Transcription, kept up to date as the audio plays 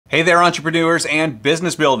Hey there, entrepreneurs and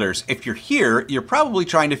business builders. If you're here, you're probably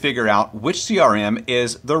trying to figure out which CRM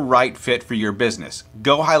is the right fit for your business,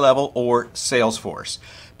 GoHighLevel or Salesforce.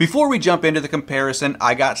 Before we jump into the comparison,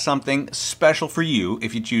 I got something special for you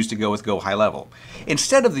if you choose to go with GoHighLevel.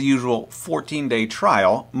 Instead of the usual 14-day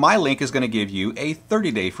trial, my link is going to give you a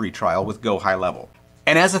 30-day free trial with GoHighLevel.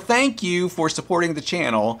 And as a thank you for supporting the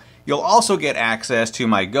channel, you'll also get access to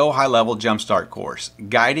my GoHighLevel Jumpstart course,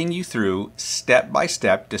 guiding you through step by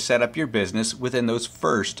step to set up your business within those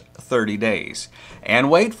first 30 days. And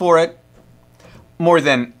wait for it, more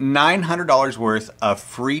than $900 worth of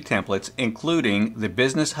free templates, including the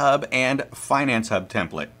Business Hub and Finance Hub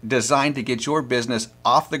template, designed to get your business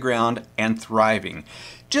off the ground and thriving.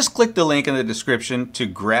 Just click the link in the description to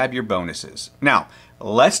grab your bonuses. Now,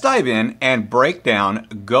 let's dive in and break down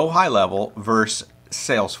GoHighLevel versus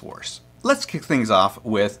Salesforce. Let's kick things off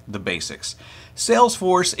with the basics.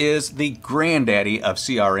 Salesforce is the granddaddy of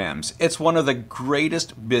CRMs. It's one of the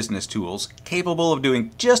greatest business tools, capable of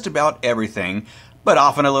doing just about everything, but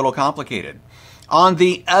often a little complicated. On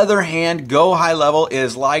the other hand, GoHighLevel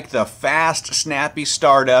is like the fast, snappy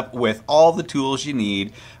startup with all the tools you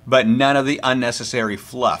need, but none of the unnecessary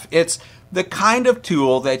fluff. It's the kind of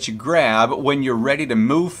tool that you grab when you're ready to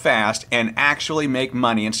move fast and actually make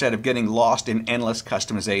money instead of getting lost in endless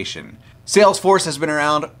customization. Salesforce has been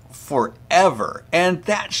around forever, and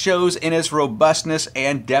that shows in its robustness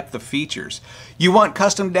and depth of features. You want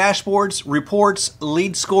custom dashboards, reports,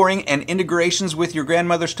 lead scoring, and integrations with your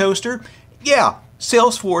grandmother's toaster? Yeah,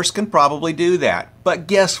 Salesforce can probably do that. But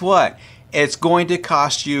guess what? It's going to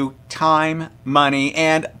cost you time, money,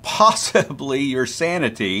 and possibly your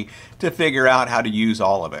sanity to figure out how to use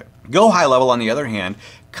all of it. GoHighLevel, on the other hand,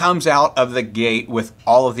 comes out of the gate with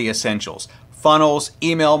all of the essentials: funnels,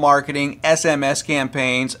 email marketing, SMS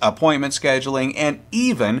campaigns, appointment scheduling, and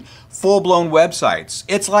even full-blown websites.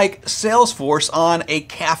 It's like Salesforce on a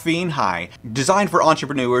caffeine high, designed for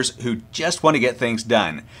entrepreneurs who just want to get things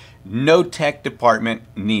done. No tech department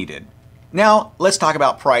needed. Now, let's talk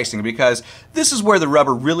about pricing, because this is where the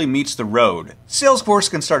rubber really meets the road. Salesforce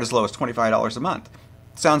can start as low as $25 a month.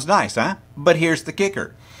 Sounds nice, huh? But here's the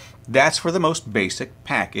kicker. That's for the most basic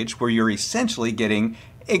package, where you're essentially getting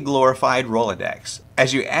a glorified Rolodex.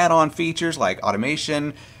 As you add on features like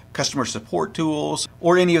automation, customer support tools,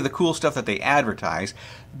 or any of the cool stuff that they advertise,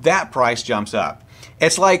 that price jumps up.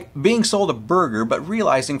 It's like being sold a burger but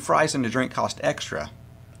realizing fries and a drink cost extra.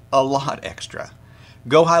 A lot extra.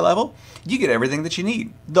 GoHighLevel, you get everything that you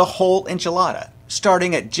need, the whole enchilada,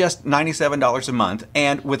 starting at just $97 a month.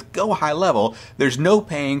 And with GoHighLevel, there's no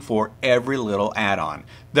paying for every little add-on.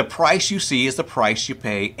 The price you see is the price you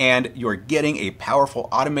pay, and you're getting a powerful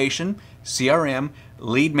automation, CRM,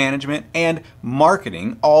 lead management, and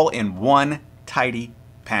marketing all in one tidy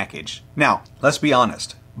package. Now, let's be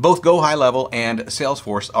honest. Both GoHighLevel and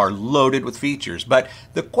Salesforce are loaded with features, but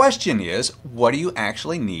the question is, what do you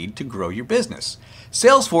actually need to grow your business?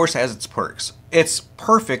 Salesforce has its perks. It's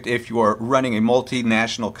perfect if you're running a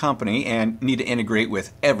multinational company and need to integrate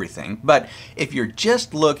with everything. But if you're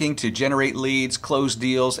just looking to generate leads, close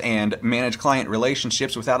deals, and manage client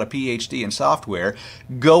relationships without a PhD in software,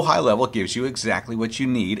 GoHighLevel gives you exactly what you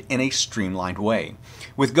need in a streamlined way.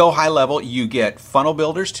 With GoHighLevel, you get funnel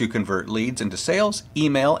builders to convert leads into sales,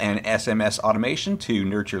 email and SMS automation to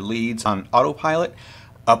nurture leads on autopilot,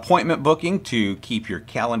 appointment booking to keep your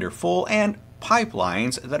calendar full, and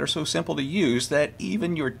pipelines that are so simple to use that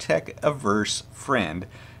even your tech-averse friend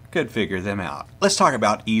could figure them out. Let's talk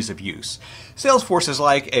about ease of use. Salesforce is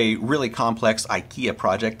like a really complex IKEA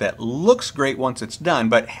project that looks great once it's done,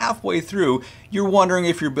 but halfway through, you're wondering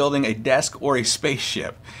if you're building a desk or a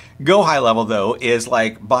spaceship. GoHighLevel, though, is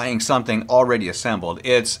like buying something already assembled.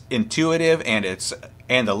 It's intuitive,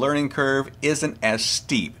 and the learning curve isn't as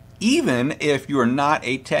steep. Even if you're not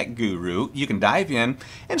a tech guru, you can dive in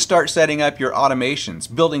and start setting up your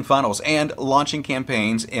automations, building funnels, and launching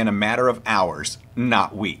campaigns in a matter of hours,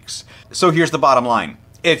 not weeks. So here's the bottom line.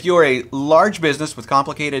 If you're a large business with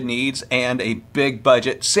complicated needs and a big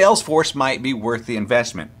budget, Salesforce might be worth the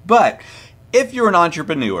investment. But if you're an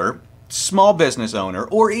entrepreneur, small business owner,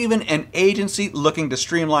 or even an agency looking to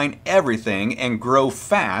streamline everything and grow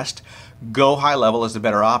fast, GoHighLevel is the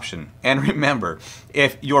better option. And remember,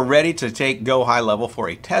 if you're ready to take GoHighLevel for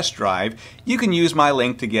a test drive, you can use my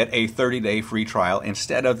link to get a 30-day free trial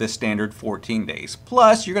instead of the standard 14 days.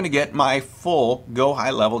 Plus, you're going to get my full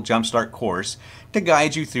GoHighLevel Jumpstart course to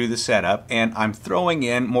guide you through the setup, and I'm throwing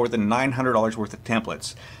in more than $900 worth of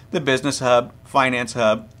templates. The Business Hub, Finance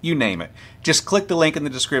Hub, you name it. Just click the link in the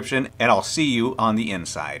description and I'll see you on the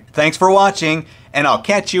inside. Thanks for watching, and I'll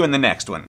catch you in the next one.